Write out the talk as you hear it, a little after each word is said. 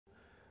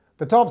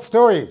The top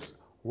stories.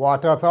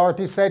 Water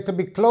Authority said to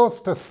be close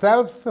to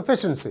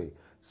self-sufficiency.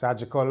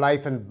 Sagicor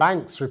Life and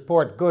Banks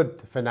report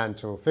good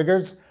financial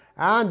figures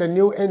and a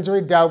new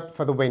injury doubt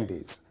for the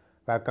Windies.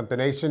 Welcome to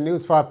Nation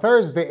News for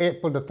Thursday,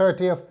 April the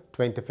 30th,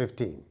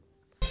 2015.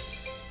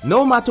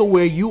 No matter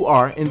where you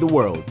are in the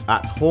world,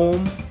 at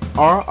home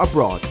or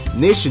abroad,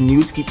 Nation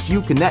News keeps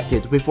you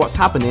connected with what's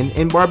happening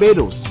in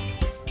Barbados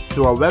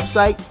through our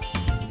website,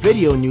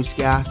 video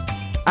newscast,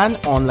 and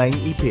online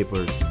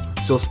e-papers.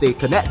 So stay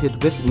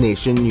connected with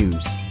Nation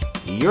News.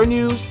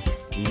 News,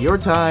 your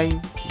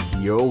time,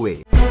 your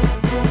way.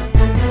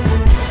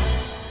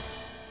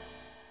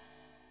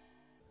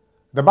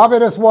 The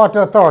Barbados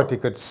Water Authority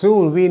could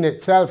soon wean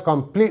itself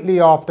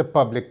completely off the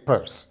public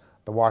purse.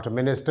 The Water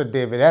Minister,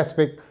 David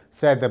Espik,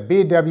 said the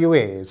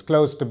BWA is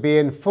close to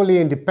being fully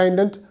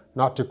independent,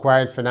 not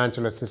requiring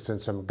financial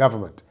assistance from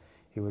government.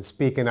 He was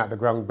speaking at the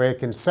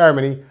groundbreaking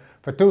ceremony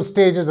for 2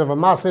 stages of a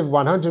massive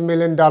 $100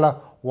 million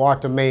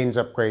water mains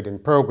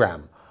upgrading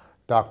program.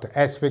 Dr.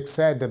 Espik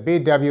said the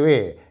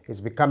BWA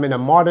is becoming a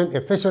modern,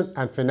 efficient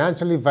and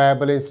financially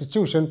viable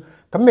institution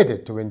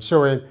committed to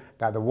ensuring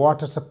that the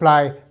water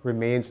supply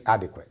remains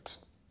adequate.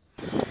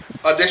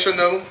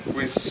 Additional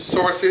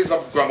resources of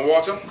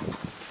groundwater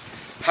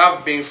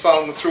have been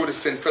found through the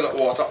St. Philip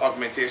Water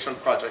Augmentation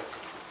Project.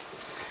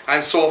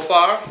 And so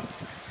far,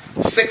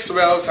 6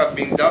 wells have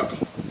been dug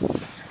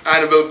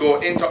and will go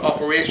into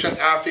operation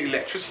after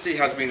electricity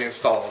has been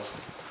installed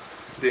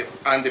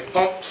and the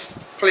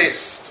pumps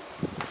placed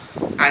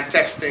and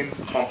testing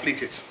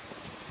completed.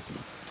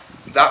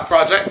 That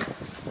project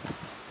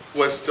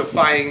was to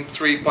find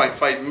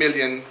 3.5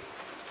 million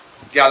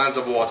gallons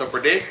of water per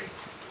day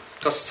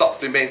to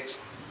supplement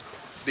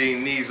the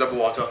needs of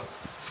water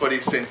for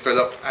the St.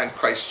 Philip and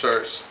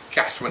Christchurch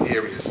catchment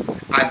areas,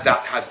 and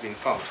that has been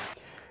found.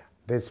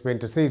 This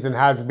winter season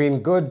has been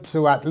good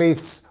to at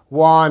least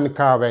one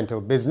car rental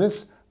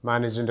business.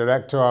 Managing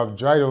Director of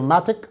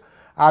Drydomatic,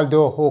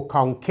 Aldo Ho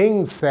Kong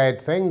King, said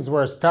things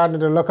were starting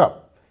to look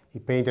up. He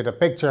painted a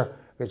picture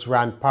which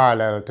ran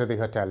parallel to the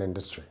hotel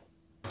industry.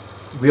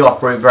 We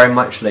operate very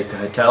much like a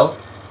hotel.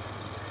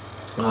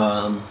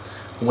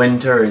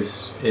 Winter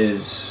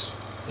is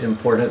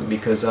important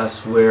because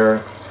that's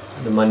where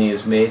the money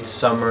is made.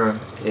 Summer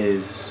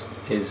is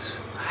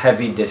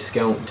heavy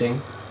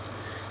discounting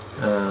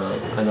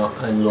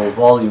and low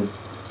volume.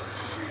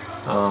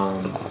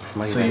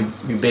 So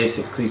you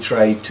basically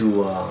try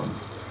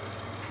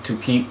to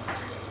keep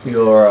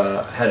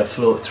your head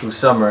afloat through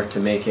summer to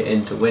make it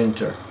into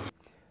winter.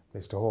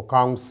 Mr. Ho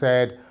Kong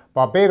said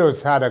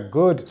Barbados had a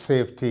good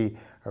safety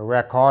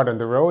record on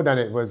the road and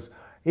it was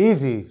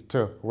easy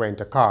to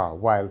rent a car,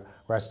 while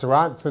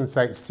restaurants and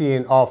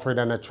sightseeing offered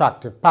an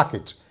attractive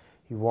package.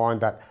 He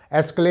warned that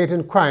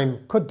escalating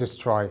crime could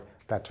destroy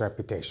that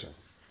reputation.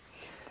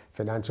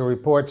 Financial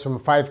reports from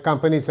 5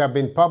 companies have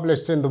been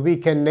published in the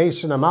Weekend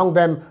Nation, among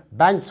them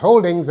Banks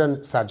Holdings and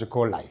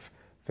Sagicor Life.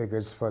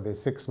 Figures for the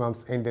 6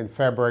 months ending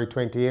February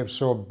 28th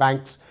show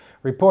Banks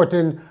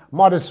reporting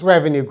modest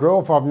revenue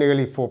growth of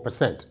nearly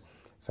 4%.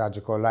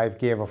 Sagicor Life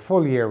gave a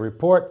full-year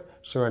report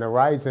showing a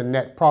rise in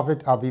net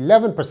profit of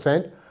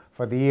 11%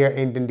 for the year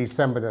ending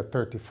December the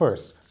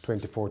 31st,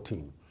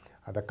 2014.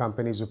 Other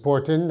companies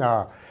reporting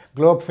are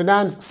Globe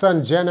Finance,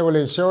 Sun General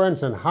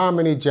Insurance and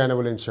Harmony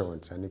General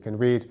Insurance. And you can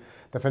read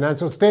the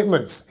financial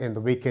statements in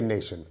the Weekend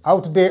Nation.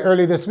 Out today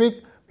early this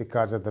week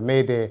because of the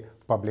May Day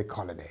public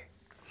holiday.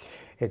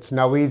 It's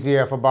now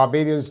easier for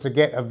Barbadians to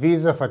get a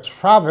visa for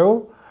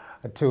travel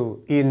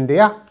to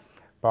India.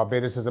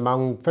 Barbados is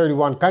among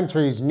 31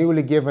 countries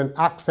newly given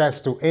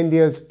access to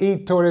India's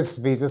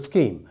e-tourist visa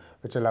scheme,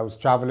 which allows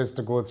travelers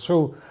to go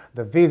through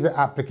the visa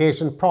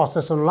application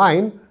process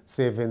online,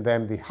 saving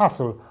them the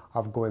hassle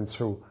of going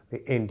through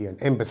the Indian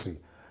embassy.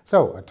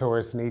 So a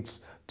tourist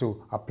needs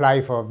to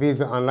apply for a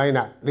visa online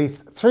at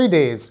least 3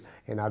 days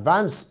in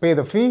advance, pay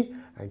the fee,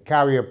 and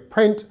carry a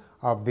print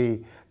of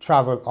the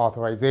travel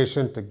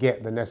authorization to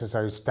get the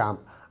necessary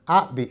stamp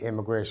at the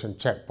immigration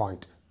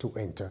checkpoint to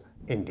enter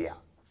India.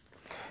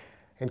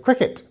 In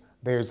cricket,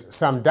 there's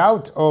some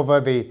doubt over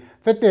the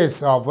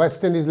fitness of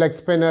West Indies leg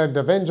spinner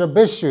Devendra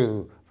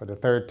Bishu for the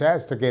 3rd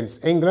test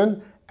against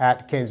England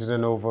at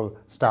Kensington Oval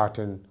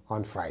starting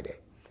on Friday.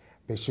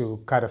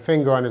 Bishu cut a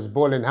finger on his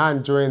bowling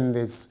hand during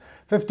this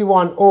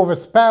 51-over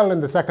spell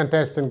in the 2nd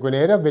test in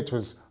Grenada, which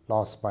was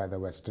lost by the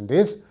West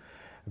Indies.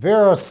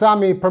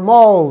 Veerasamy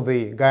Permaul,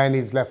 the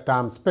Guyanese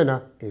left-arm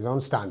spinner, is on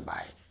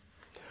standby.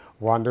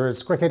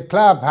 Wanderers Cricket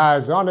Club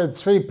has honoured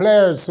 3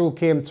 players who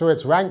came through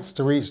its ranks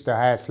to reach the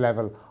highest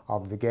level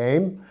of the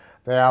game.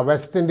 They are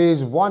West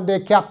Indies one-day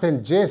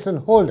captain Jason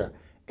Holder,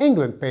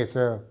 England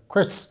pacer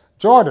Chris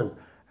Jordan,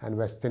 and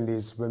West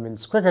Indies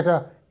women's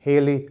cricketer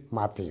Hayley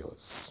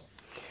Matthews.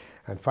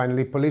 And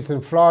finally, police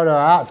in Florida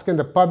are asking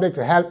the public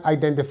to help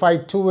identify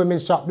 2 women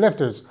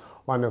shoplifters,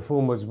 one of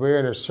whom was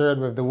wearing a shirt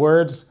with the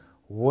words,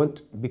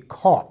 "Won't be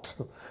caught."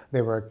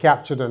 They were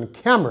captured on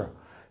camera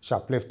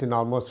shoplifting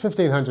almost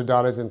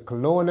 $1,500 in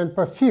cologne and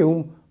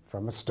perfume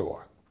from a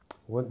store.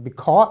 Won't be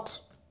caught,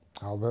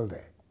 or will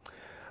they?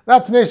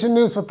 That's Nation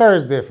News for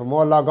Thursday. For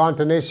more, log on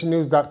to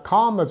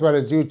nationnews.com as well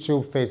as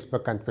YouTube,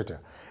 Facebook, and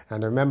Twitter.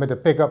 And remember to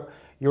pick up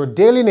your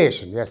Daily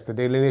Nation, yes, the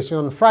Daily Nation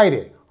on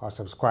Friday, or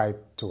subscribe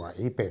to our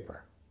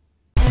e-paper.